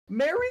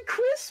Merry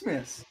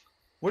Christmas!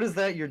 What is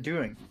that you're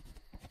doing?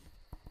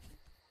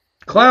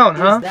 Clown,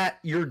 huh? What is that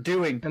you're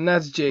doing? And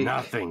that's Jake.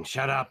 Nothing.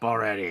 Shut up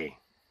already.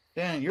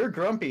 Dan, you're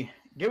grumpy.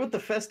 Get with the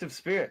festive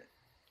spirit.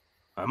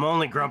 I'm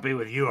only grumpy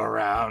with you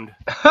around.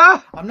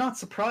 Ha! I'm not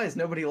surprised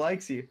nobody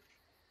likes you.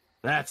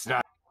 That's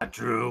not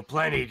true.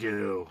 Plenty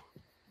do.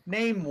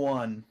 Name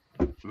one.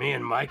 Me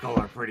and Michael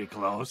are pretty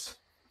close.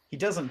 He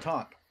doesn't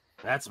talk.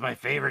 That's my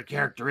favorite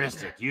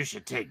characteristic. You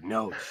should take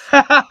notes.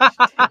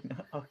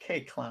 Okay,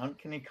 clown,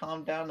 can you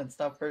calm down and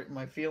stop hurting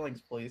my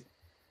feelings, please?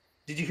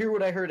 Did you hear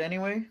what I heard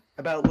anyway?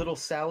 About little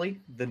Sally,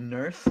 the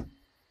nurse?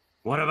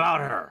 What about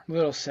her?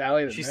 Little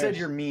Sally. The She nurse. said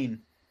you're mean.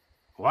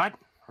 What?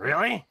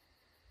 Really?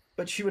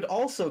 But she would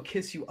also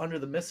kiss you under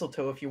the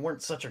mistletoe if you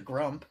weren't such a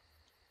grump.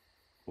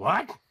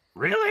 What?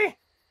 Really?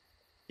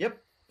 Yep,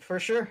 for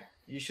sure.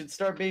 You should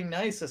start being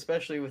nice,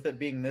 especially with it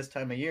being this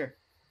time of year.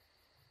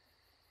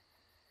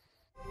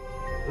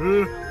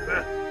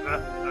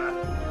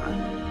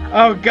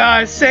 Oh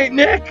God, Saint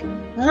Nick,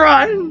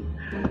 run,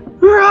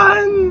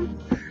 run!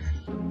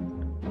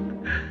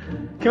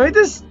 Can we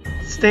just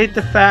state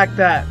the fact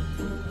that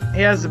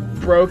he has a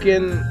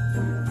broken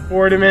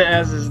ornament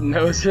as his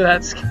nose for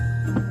that skin?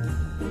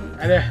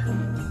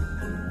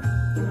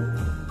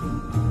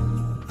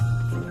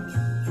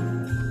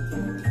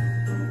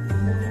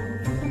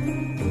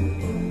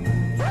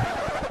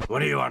 What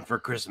do you want for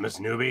Christmas,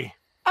 newbie?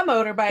 A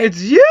motorbike.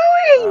 It's Yui!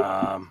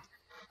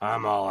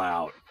 I'm all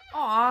out.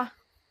 Aw.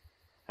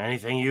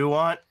 Anything you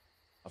want?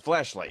 A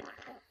flashlight.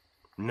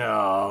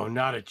 No,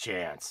 not a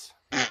chance.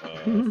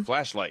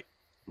 Flashlight.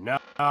 No.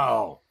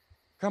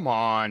 Come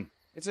on.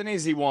 It's an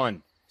easy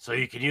one. So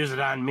you can use it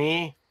on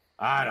me?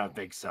 I don't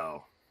think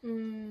so.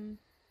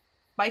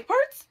 Bike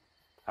parts?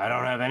 I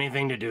don't have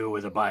anything to do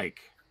with a bike.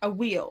 A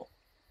wheel.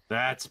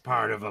 That's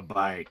part of a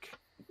bike.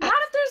 Not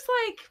if there's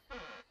like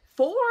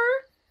 4.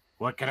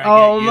 What can I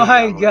Oh get you,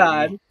 my young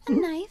God. lady? A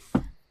knife.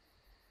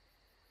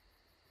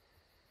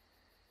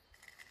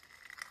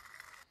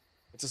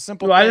 It's a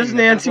simple Why thing does that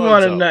Nancy there's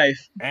want a loads of.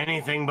 knife?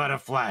 Anything but a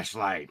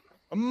flashlight.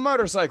 A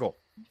motorcycle.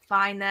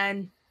 Fine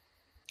then.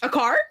 A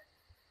car?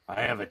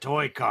 I have a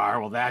toy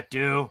car. Will that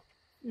do?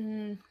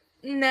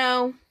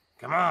 No.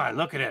 Come on,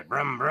 look at it.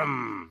 Brum,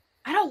 brum.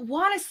 I don't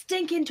want a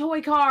stinking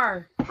toy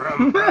car.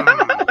 Brum, brum.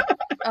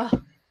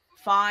 Ugh.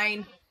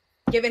 Fine.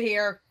 Give it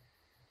here.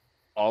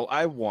 All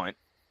I want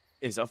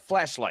is a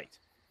flashlight.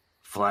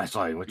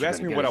 Flashlight. What You asked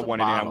gonna me get what I is a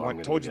wanted, and bottle. I I'm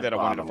gonna told you get that I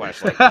wanted a bottle.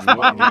 flashlight. You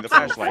wouldn't give me the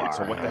flashlight,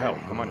 so what the hell?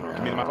 Come on,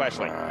 give me my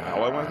flashlight.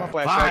 All I want is my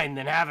flashlight. Fine,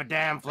 then have a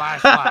damn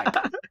flashlight.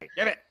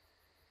 Get it.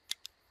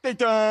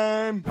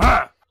 Daytime.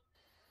 Huh?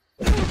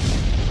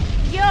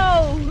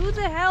 Yo, who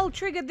the hell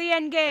triggered the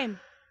end game?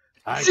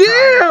 I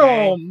tried,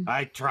 okay? Damn!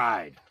 I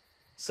tried.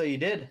 So you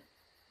did?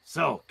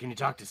 So, can you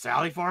talk to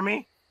Sally for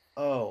me?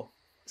 Oh,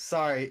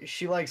 sorry.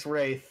 She likes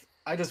Wraith.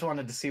 I just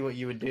wanted to see what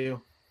you would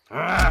do.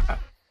 Ah.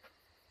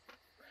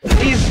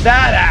 He's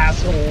that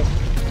asshole.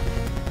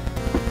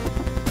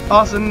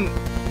 Awesome.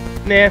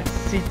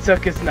 Nancy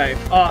took his knife.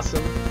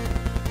 Awesome.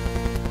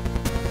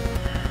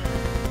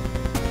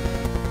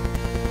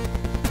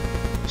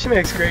 She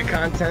makes great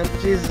content.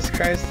 Jesus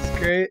Christ, it's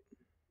great.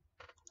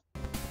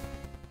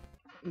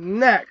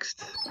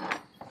 Next.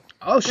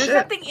 Oh There's shit.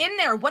 nothing in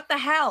there. What the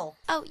hell?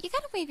 Oh, you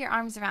gotta wave your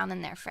arms around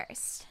in there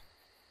first.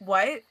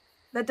 What?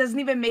 That doesn't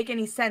even make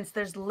any sense.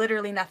 There's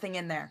literally nothing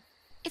in there.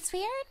 It's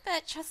weird,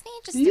 but trust me,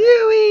 just do it.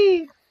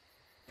 Yui!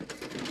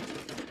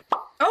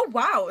 Oh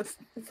wow, it's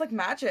like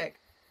magic.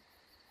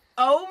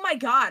 Oh my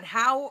god,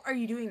 how are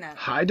you doing that?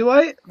 Hi,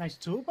 Dwight. Nice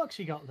toolbox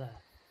you got there.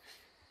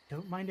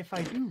 Don't mind if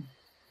I do.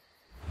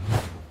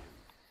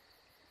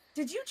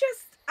 Did you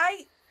just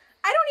I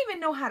don't even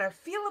know how to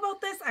feel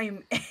about this.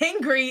 I'm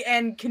angry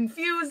and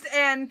confused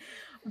and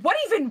what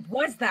even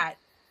was that?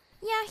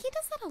 Yeah, he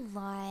does that a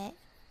lot.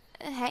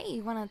 Hey,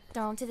 you wanna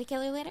throw him to the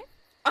killer later?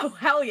 Oh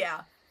hell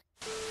yeah.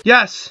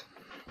 Yes.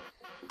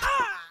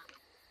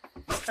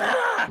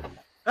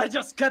 I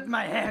just cut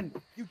my hand.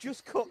 You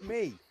just cut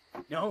me.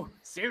 No,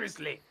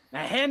 seriously,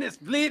 my hand is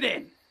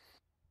bleeding.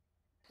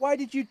 Why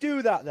did you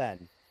do that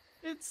then?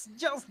 It's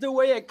just the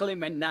way I clean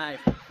my knife.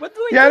 What do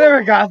I Yeah, I do?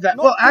 never got that.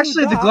 Not Well, do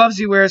actually, the that. gloves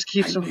he wears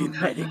keeps I him need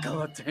from.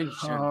 medical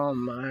attention. Oh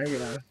my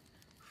god.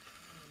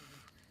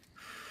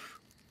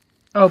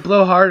 Oh,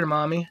 blow harder,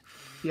 mommy.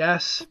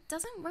 Yes. It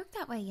doesn't work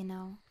that way, you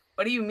know.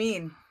 What do you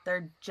mean?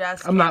 They're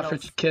just I'm not for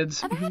candles.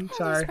 kids. Ever had one of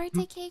Sorry. those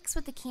birthday cakes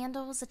with the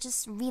candles that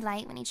just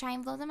relight when you try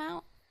and blow them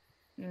out?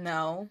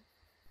 No.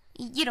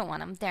 You don't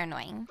want them. They're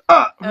annoying.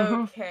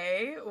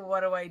 Okay, what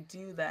do I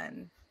do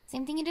then?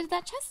 Same thing you did with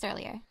that chest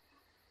earlier.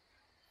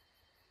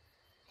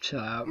 Chill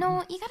out.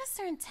 No, you gotta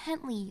stare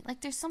intently.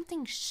 Like there's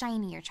something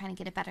shiny you're trying to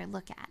get a better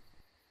look at.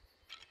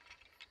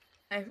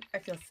 I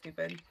feel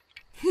stupid.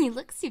 You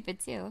look stupid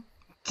too.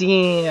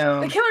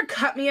 Damn. The killer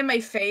cut me in my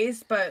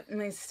face, but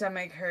my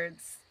stomach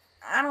hurts.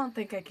 I don't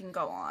think I can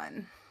go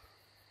on.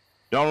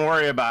 Don't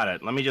worry about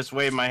it. Let me just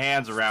wave my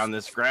hands around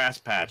this grass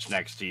patch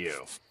next to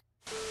you.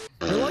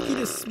 You're lucky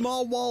this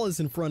small wall is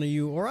in front of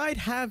you, or I'd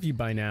have you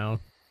by now.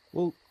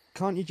 Well,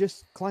 can't you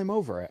just climb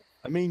over it?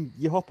 I mean,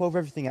 you hop over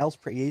everything else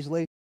pretty easily.